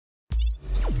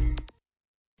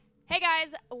Hey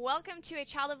guys, welcome to a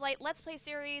Child of Light Let's Play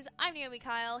series. I'm Naomi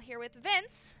Kyle, here with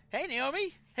Vince. Hey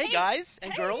Naomi. Hey guys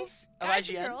and girls of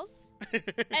IGN. And girls.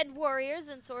 And warriors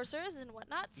and sorcerers and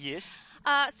whatnot. Yes.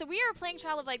 So we are playing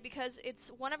Child of Light because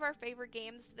it's one of our favorite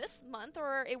games this month,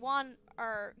 or it won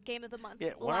our Game of the Month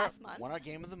last month. Won our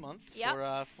Game of the Month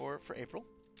for April.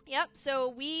 Yep,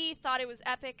 so we thought it was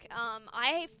epic.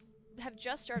 I have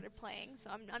just started playing,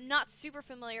 so I'm not super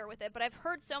familiar with it, but I've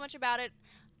heard so much about it.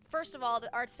 First of all, the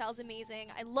art style is amazing.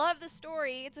 I love the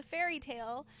story. It's a fairy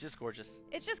tale. Just gorgeous.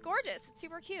 It's just gorgeous. It's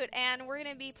super cute. And we're going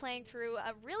to be playing through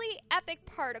a really epic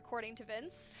part, according to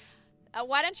Vince.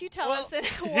 Why don't you tell us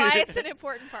why it's an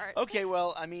important part? Okay,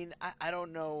 well, I mean, I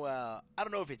don't know. I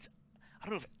don't know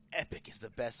if epic is the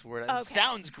best word. Okay. It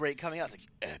sounds great coming out. It's like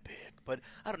epic, but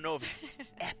I don't know if it's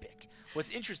epic. What's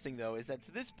interesting though is that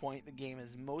to this point, the game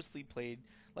is mostly played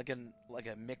like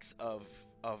a mix of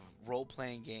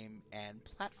role-playing game and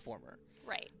platformer.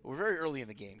 Right. We're very early in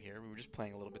the game here. We were just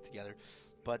playing a little bit together,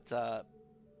 but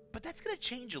that's going to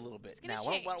change a little bit now.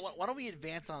 Why don't we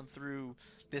advance on through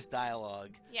this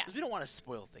dialogue? Yeah. Because we don't want to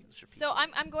spoil things for people. So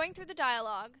I'm going through the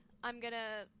dialogue. I'm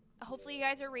gonna. Hopefully you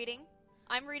guys are reading.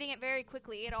 I'm reading it very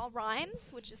quickly. It all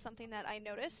rhymes, which is something that I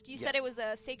noticed. You said it was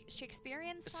a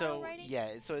Shakespearean style writing? Yeah,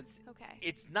 so it's okay.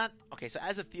 It's not okay. So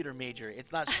as a theater major,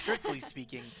 it's not strictly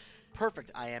speaking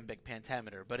perfect iambic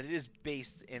pentameter, but it is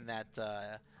based in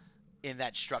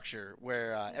that structure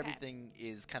where everything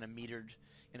is kind of metered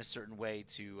in a certain way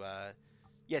to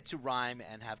rhyme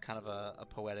and have kind of a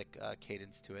poetic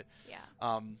cadence to it. Yeah.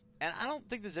 And I don't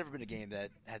think there's ever been a game that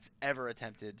has ever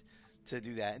attempted to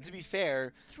do that. And to be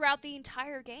fair, throughout the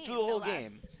entire game, through the whole game,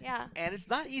 yeah. And it's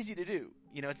not easy to do.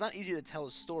 You know, it's not easy to tell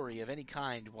a story of any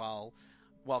kind while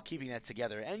keeping that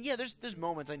together. And yeah, there's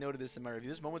moments, I noted this in my review.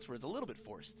 There's moments where it's a little bit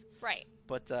forced. Right.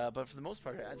 But for the most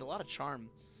part, it adds a lot of charm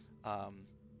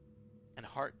and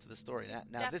heart to the story.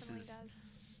 Now this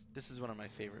is one of my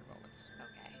favorite moments.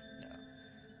 Okay. Yeah.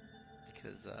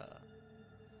 Because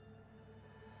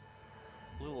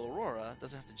little Aurora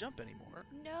doesn't have to jump anymore.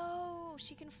 No,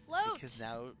 she can float. Because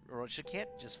now Aurora, she can't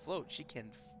just float. She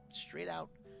can straight out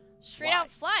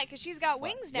fly because she's got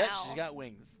wings now. Yep, she's got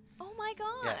wings. Oh my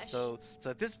gosh. Yeah, so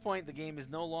at this point, the game is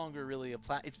no longer really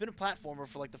it's been a platformer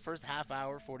for like the first half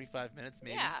hour, 45 minutes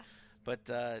maybe. Yeah.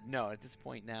 But no, at this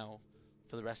point now,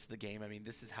 for the rest of the game, I mean,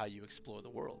 this is how you explore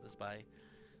the world, is by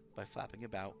flapping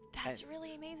about. That's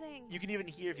really amazing. You can even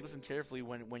hear, if you listen carefully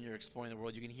when you're exploring the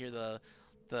world, you can hear the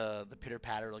pitter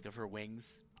patter like of her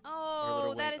wings.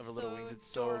 Oh, that is so wings. It's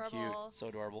so cute, so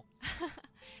adorable.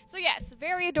 So yes,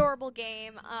 very adorable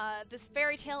game. This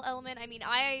fairy tale element. I mean,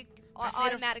 I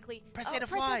automatically press A to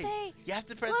fly. You have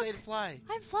to press A to fly.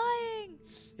 I'm flying.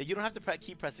 Yeah, you don't have to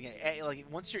keep pressing A. Like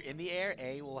once you're in the air,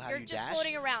 A will have you dash. You're just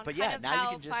floating around. But kind yeah, of now how you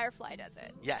can just Firefly does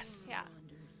it. Yes. Yeah.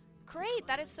 Great,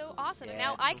 that is so awesome. Yeah, and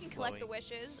now I can flowy. collect the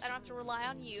wishes. I don't have to rely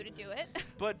on you to do it.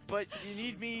 But you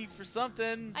need me for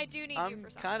something. I do need you for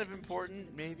something. I'm kind of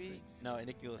important, maybe. No,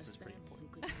 ign-lets is pretty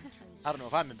important. I don't know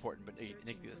if I'm important, but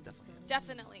ign-lets definitely is.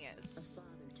 Definitely is.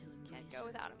 Can't go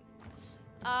without him.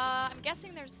 I'm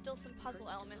guessing there's still some puzzle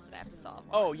elements that I have to solve.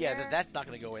 Oh yeah, that's not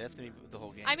going to go away. That's going to be the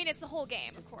whole game. I mean, it's the whole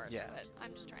game, of course. Yeah. But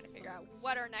I'm just trying to figure out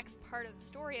what our next part of the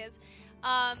story is.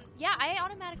 Yeah, I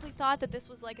automatically thought that this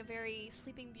was like a very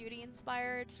Sleeping Beauty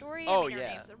inspired story. Oh, I mean, her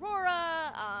name's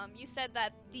Aurora. You said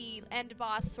that the end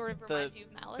boss sort of reminds you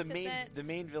of Maleficent. The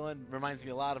main villain reminds me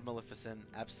a lot of Maleficent.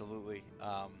 Absolutely.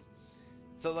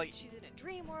 So like she's in a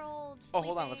dream world. Oh,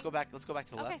 hold on. Let's go back to the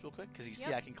Okay. left real quick because you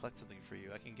see I can collect something for you.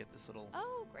 I can get this little.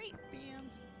 Oh, great. Bam.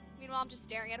 Meanwhile, I'm just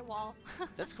staring at a wall.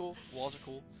 That's cool. Walls are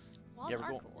cool. Walls yeah, are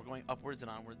cool. We're going upwards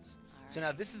and onwards. All so right.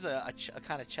 now this is a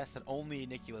kind of chest that only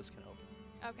ign-lets can open.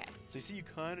 Okay. So you see, you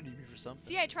kind of need me for something.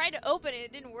 See, I tried to open it,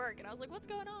 it didn't work, and I was like, "What's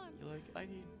going on?" You're like, I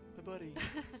need my buddy.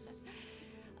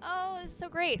 Oh, this is so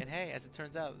great. And hey, as it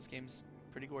turns out, this game's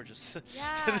pretty gorgeous.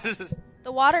 Yeah.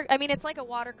 The water, I mean, it's like a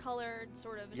watercolored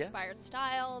sort of inspired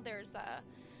style. There's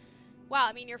wow,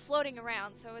 I mean, you're floating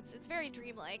around, so it's very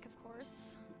dreamlike, of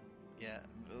course. Yeah,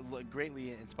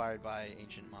 greatly inspired by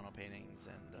ancient mono paintings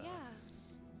and. Yeah.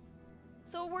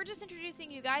 So we're just introducing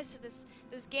you guys to this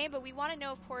game, but we want to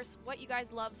know, of course, what you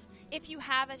guys love. If you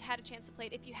haven't had a chance to play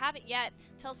it, if you haven't yet,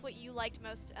 tell us what you liked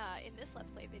most in this Let's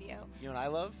Play video. You know what I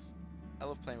love? I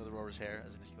love playing with Aurora's hair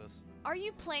as ign-lets. Are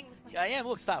you playing with my hair? I am.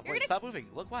 Look, stop. Wait, stop moving.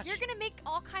 Look, watch. You're going to make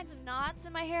all kinds of knots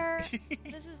in my hair.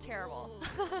 This is terrible.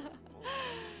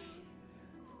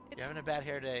 You're having a bad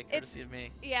hair day, courtesy of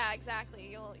me. Yeah, exactly.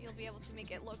 You'll be able to make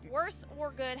it look worse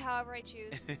or good, however I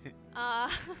choose.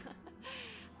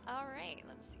 All right,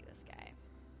 let's see this guy.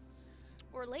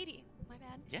 Or lady, my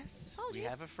bad. Yes, Apologies. we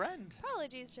have a friend.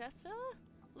 Apologies, Jessica.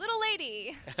 little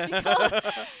lady.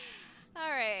 All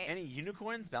right. Any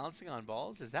unicorns balancing on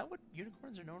balls? Is that what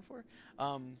unicorns are known for?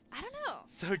 I don't know.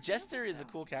 So Jester is a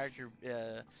cool character.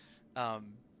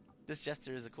 This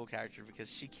Jester is a cool character because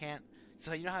she can't.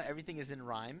 So you know how everything is in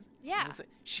rhyme? Yeah.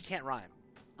 She can't rhyme.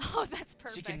 Oh, that's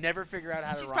perfect. She can never figure out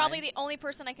how to rhyme. She's probably the only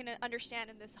person I can understand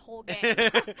in this whole game.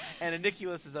 And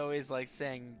Aniculus is always like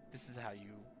saying, this is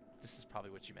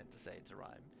probably what you meant to say to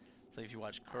rhyme. So if you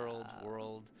watch Curled,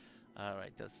 World,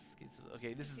 right,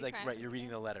 okay, this is like, right, you're reading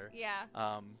the letter.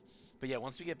 Yeah. But yeah,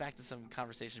 once we get back to some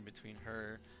conversation between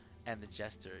her and the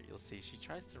Jester, you'll see she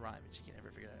tries to rhyme and she can never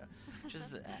figure it out.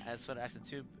 Just as sort of accent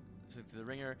two, through the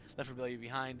ringer, left Rubella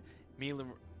behind, me,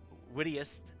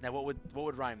 wittiest. Now what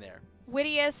would rhyme there?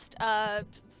 Wittiest,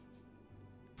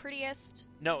 prettiest.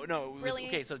 No.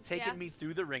 Brilliant. Okay, so taking me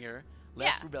through the ringer,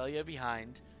 left Rubella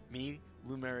behind, me,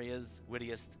 Lumeria's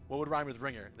wittiest. What would rhyme with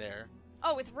ringer there?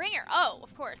 Oh, with ringer. Oh,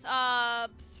 of course.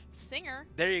 Singer.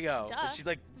 There you go. Duh. She's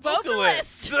like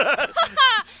vocalist. See,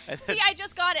 I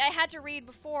just got it. I had to read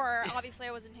before. Obviously,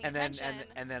 I wasn't paying attention.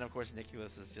 And then of course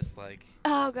Nicholas is just like.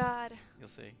 Oh God. You'll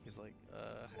see. He's like.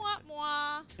 Mwah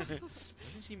mwah.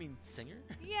 Doesn't she mean singer?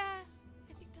 Yeah,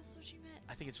 I think that's what she meant.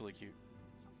 I think it's really cute.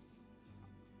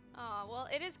 Oh well,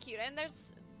 it is cute, and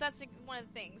that's like one of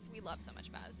the things we love so much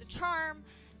about it is the charm.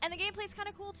 And the gameplay's kind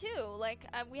of cool too. Like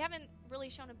we haven't really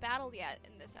shown a battle yet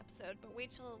in this episode, but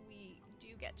wait till we do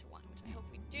get to one, which I hope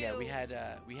we do. Yeah, we had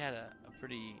a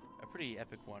pretty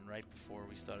epic one right before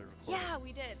we started recording. Yeah,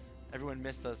 we did. Everyone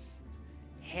missed us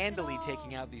handily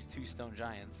taking out these two stone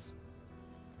giants.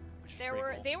 They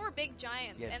were big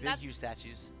giants, yeah, and big huge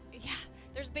statues. Yeah,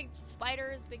 there's big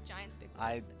spiders, big giants, big.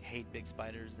 I hate big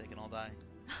spiders. They can all die.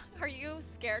 Are you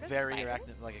scared of spiders?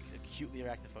 Very like acutely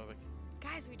arachnophobic.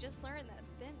 Guys, we just learned that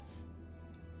Vince,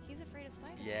 he's afraid of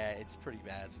spiders. Yeah, it's pretty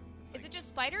bad. Is it just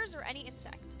spiders or any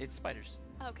insect? It's spiders.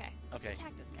 Okay. Let's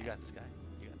attack this guy. You got this guy.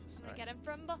 You got this. I'm gonna get him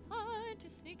from behind to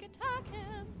sneak attack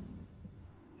him.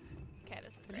 Okay,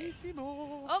 this is great.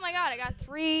 Oh my God, I got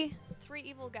three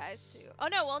evil guys too. Oh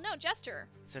no, Jester.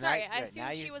 So sorry, I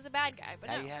assumed she was a bad guy,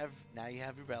 but now you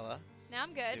have Rubella. Now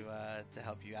I'm good. To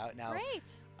help you out. Now, great.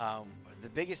 The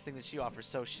biggest thing that she offers,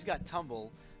 so she's got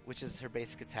Tumble, which is her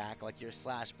basic attack, like your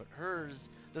slash, but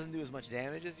hers doesn't do as much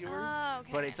damage as yours. Oh,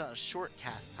 okay. But it's on a short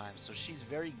cast time, so she's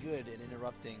very good at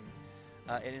interrupting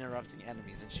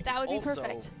enemies, and she can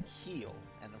also heal.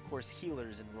 And of course,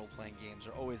 healers in role-playing games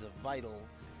are always a vital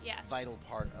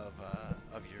part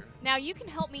of your. Now you can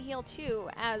help me heal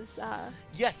too, as.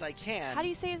 Yes, I can. How do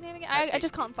you say his name again? I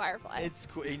just call him Firefly. It's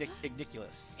cool.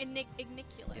 Igniculus.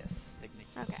 Igniculus. Yes,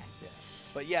 Igniculus. Okay. Yeah.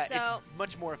 But yeah, it's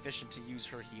much more efficient to use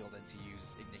her heal than to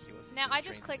use Igniculus. Now I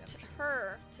just clicked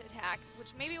her to attack,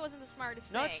 which maybe wasn't the smartest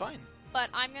thing. No, it's fine. But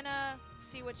I'm gonna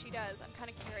see what she does. I'm kind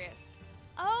of curious.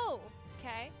 Oh,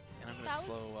 okay. And I'm gonna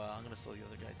slow the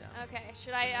other guy down. Okay.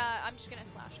 Should I? I'm just gonna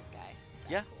slash this guy.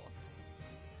 That's cool.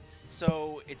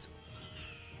 So it's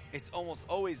almost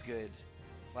always good.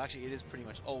 Well, actually, it is pretty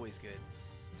much always good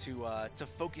to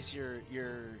focus your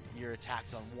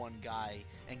attacks on one guy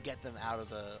and get them out of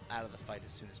the fight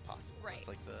as soon as possible. Right. It's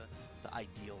like the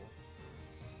ideal.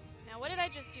 Now, what did I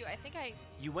just do? I think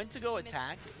You went to go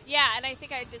attack. Yeah, and I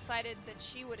think I decided that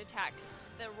she would attack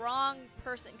the wrong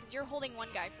person because you're holding one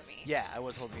guy for me. Yeah, I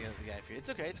was holding the other guy for you. It's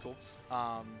okay. It's cool.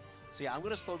 So yeah, I'm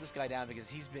gonna slow this guy down because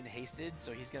he's been hasted,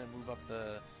 so he's gonna move up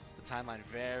the timeline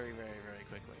very, very, very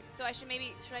quickly. So should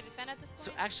I defend at this point?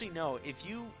 So actually, no. If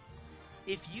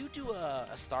you do a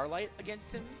starlight against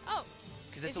him,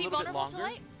 because it's a little bit longer. To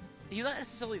light? He's not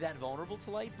necessarily that vulnerable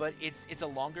to light, but it's a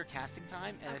longer casting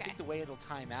time, and I think the way it'll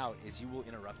time out is you will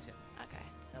interrupt him. Okay,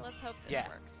 so let's hope this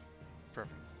works.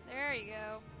 Perfect. There you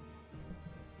go.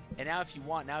 And now, if you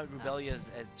want, now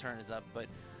Rubellia's turn is up, but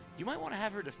you might want to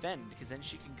have her defend because then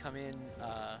she can come in.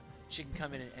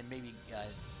 And maybe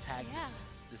tag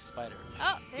this spider.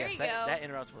 Oh, there you go. That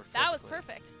interrupt worked. That was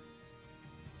perfect.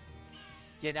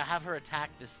 Yeah, now have her attack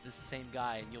this same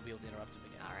guy, and you'll be able to interrupt him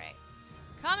again. All right,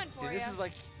 coming for you.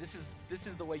 This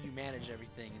is the way you manage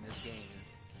everything in this game.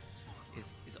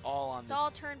 Is all on. It's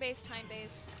all turn-based,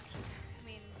 time-based. I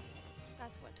mean,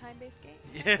 that's what time-based game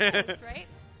is, right?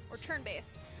 Or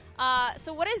turn-based.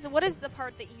 So what is the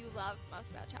part that you love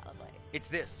most about Child of Light? It's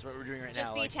this, what we're doing right now.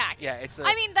 Just the attack. Yeah, it's the.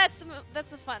 I mean, that's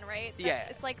the fun, right?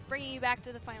 It's like bringing you back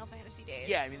to the Final Fantasy days.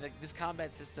 Yeah, I mean, this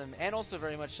combat system, and also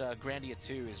very much Grandia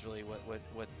 2 is really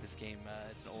what this game.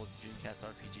 It's an old Dreamcast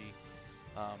RPG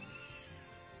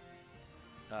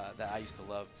that I used to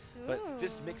love. Ooh. But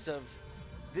this mix of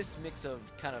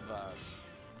kind of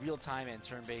real time and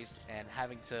turn based, and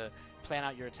having to plan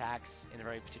out your attacks in a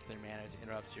very particular manner to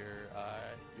interrupt your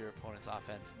opponent's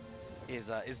offense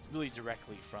is really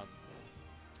directly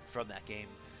from that game.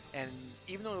 And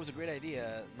even though it was a great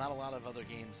idea, not a lot of other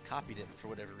games copied it for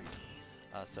whatever reason.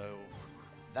 So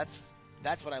that's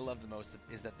what I love the most,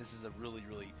 is that this is a really,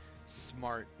 really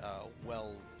smart,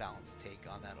 well-balanced take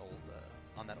on that old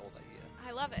idea.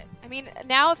 I love it. I mean,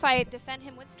 now if I defend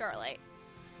him with Starlight.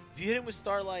 If you hit him with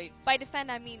Starlight... By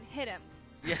defend, I mean hit him.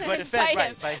 Yeah, by defend,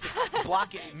 right. By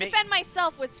block it. Defend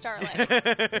myself with Starlight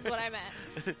is what I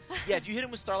meant. Yeah, if you hit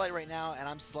him with Starlight right now and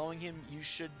I'm slowing him, you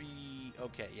should be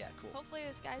okay. Yeah, cool. Hopefully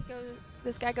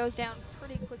this guy goes down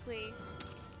pretty quickly.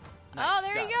 Nice, oh,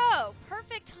 there you go.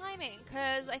 Perfect timing,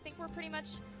 because I think we're pretty much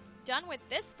done with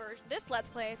this Let's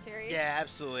Play series. Yeah,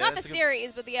 absolutely. Not the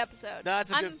series, but the episode. No,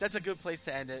 that's a good place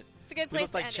to end it. It's a good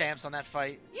place to end it. We looked like champs on that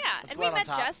fight. Yeah, Let's and we met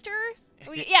top. Jester.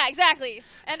 Yeah, exactly.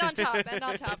 And on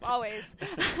top, always.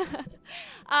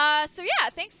 So yeah,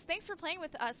 thanks for playing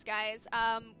with us, guys.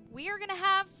 We are gonna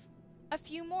have a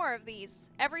few more of these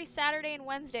every Saturday and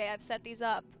Wednesday. I've set these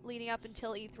up leading up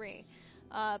until E3,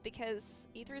 because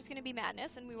E3 is gonna be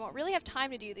madness, and we won't really have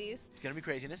time to do these. It's gonna be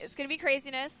craziness. It's gonna be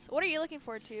craziness. What are you looking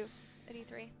forward to at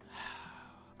E3?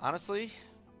 Honestly,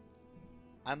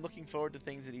 I'm looking forward to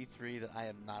things at E3 that I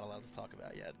am not allowed to talk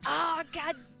about yet. Oh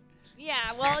God.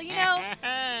 Yeah, well, you know,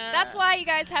 that's why you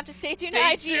guys have to stay tuned to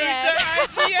IGN. Stay tuned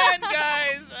to IGN,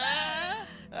 guys!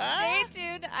 Stay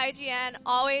tuned to IGN,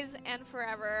 always and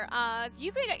forever.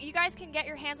 You guys can get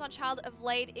your hands on Child of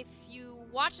Light if you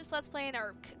watch this Let's Play and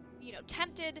are,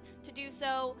 tempted to do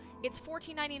so. It's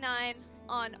 $14.99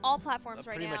 on all platforms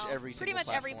right now. Pretty much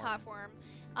every platform.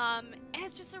 And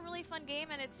it's just a really fun game,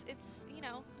 and it's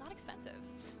not expensive.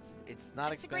 It's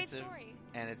not expensive. It's a great story.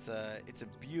 And it's a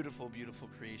beautiful, beautiful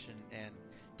creation, and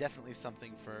definitely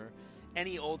something for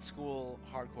any old school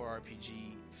hardcore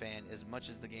RPG fan. As much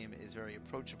as the game is very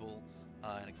approachable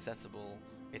and accessible,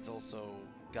 it's also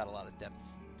got a lot of depth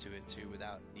to it too,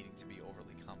 without needing to be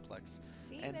overly complex.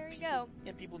 See, and there you go.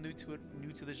 And people new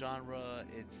to the genre,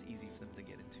 it's easy for them to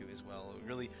get into as well.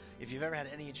 Really, if you've ever had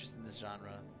any interest in this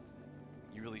genre,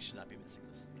 you really should not be missing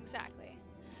this. Exactly.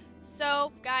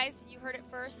 So, guys, you heard it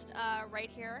first right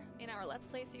here in our Let's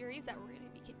Play series that we're going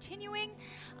to be continuing.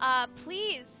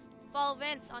 Please follow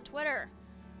Vince on Twitter.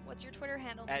 What's your Twitter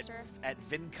handle, mister? At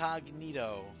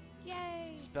Vincognito.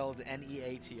 Yay. Spelled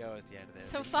Neato at the end of there.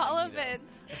 So follow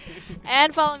Vince.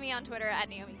 And follow me on Twitter at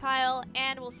Naomi Kyle.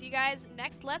 And we'll see you guys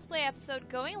next Let's Play episode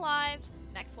going live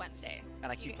next Wednesday.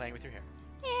 And I keep playing with your hair.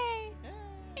 Yay.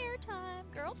 Hair time.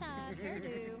 Girl time.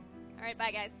 Hairdo. All right,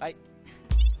 bye, guys. Bye.